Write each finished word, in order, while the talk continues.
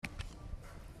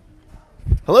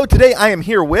Hello, today I am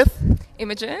here with...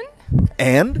 Imogen.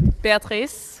 And?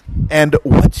 Beatrice. And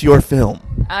what's your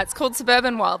film? It's called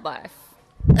Suburban Wildlife.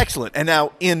 Excellent. And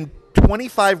now, in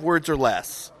 25 words or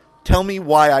less, tell me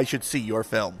why I should see your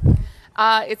film.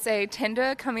 It's a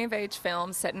tender coming-of-age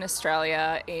film set in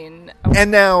Australia in... And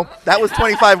now, that was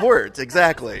 25 words,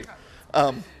 exactly.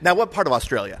 Now, what part of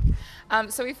Australia?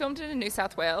 So we filmed it in New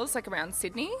South Wales, like around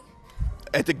Sydney.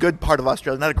 It's a good part of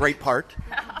Australia, not a great part.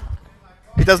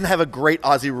 It doesn't have a great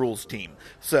Aussie rules team,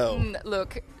 so...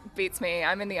 Look, beats me.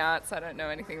 I'm in the arts. I don't know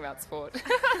anything about sport.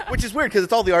 Which is weird, because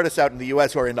it's all the artists out in the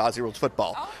U.S. who are into Aussie rules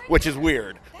football, which is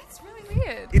weird. That's really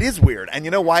weird. It is weird. And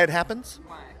you know why it happens?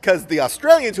 Why? Because the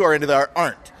Australians who are into that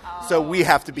aren't. So we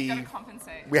have to be... Gotta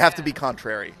compensate. We have to be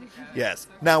contrary. Yes.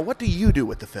 Now, what do you do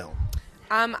with the film?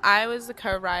 I was the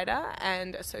co-writer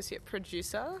and associate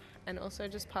producer, and also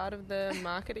just part of the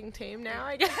marketing team now,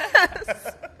 I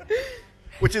guess.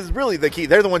 Which is really the key.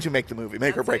 They're the ones who make the movie,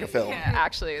 make or break a film. Yeah,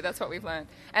 actually, that's what we've learned.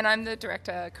 And I'm the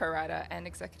director, co-writer, and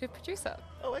executive producer.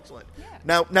 Oh, excellent.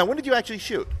 Yeah. Now, when did you actually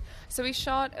shoot? So we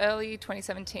shot early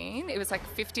 2017. It was like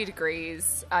 50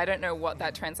 degrees. I don't know what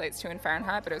that translates to in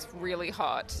Fahrenheit, but it was really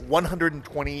hot.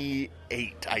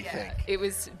 128, I think. It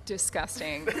was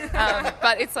disgusting.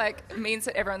 But it's like, means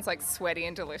that everyone's like sweaty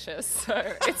and delicious. So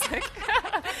it's like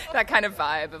that kind of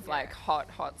vibe of like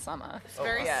hot summer. It's a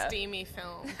very steamy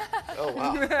film. Oh,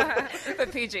 wow.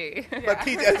 But PG. But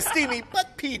PG, steamy,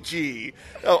 but PG.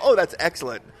 Oh, that's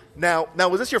excellent. Now,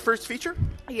 was this your first feature?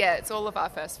 Yeah, it's all of our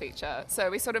first feature.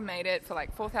 So we sort of made it for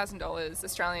like $4,000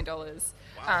 Australian dollars,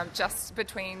 just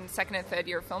between second and third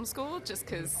year of film school, just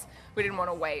because we didn't want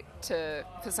to wait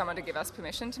for someone to give us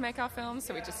permission to make our film.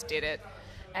 So we just did it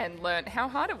and learned how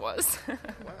hard it was.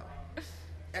 Wow.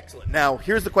 Excellent. Now,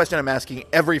 here's the question I'm asking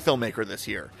every filmmaker this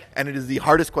year, and it is the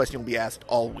hardest question you'll be asked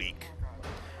all week.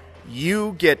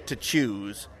 You get to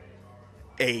choose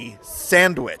a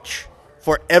sandwich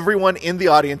for everyone in the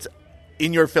audience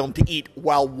in your film to eat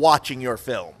while watching your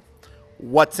film.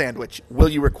 What sandwich will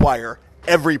you require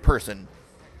every person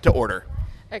to order?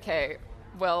 Okay,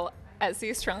 well, as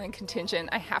the Australian contingent,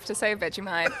 I have to say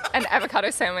Vegemite, an avocado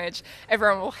sandwich.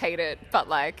 Everyone will hate it, but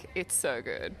like, it's so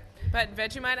good. But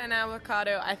Vegemite and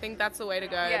avocado, I think that's the way to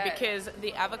go because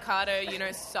the avocado,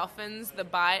 softens the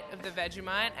bite of the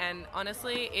Vegemite, and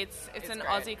honestly, it's an great.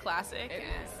 Aussie classic. It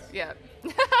is, yeah.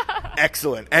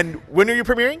 Excellent. And when are you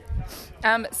premiering?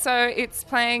 So it's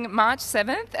playing March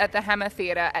 7th at the Hammer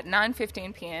Theatre at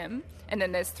 9:15 p.m, and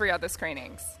then there's 3 other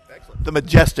screenings. Excellent. The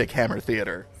majestic Hammer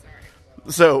Theatre.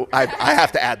 So I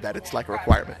have to add that. It's like a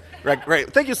requirement. Right,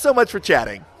 great. Thank you so much for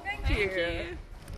chatting. Thank you.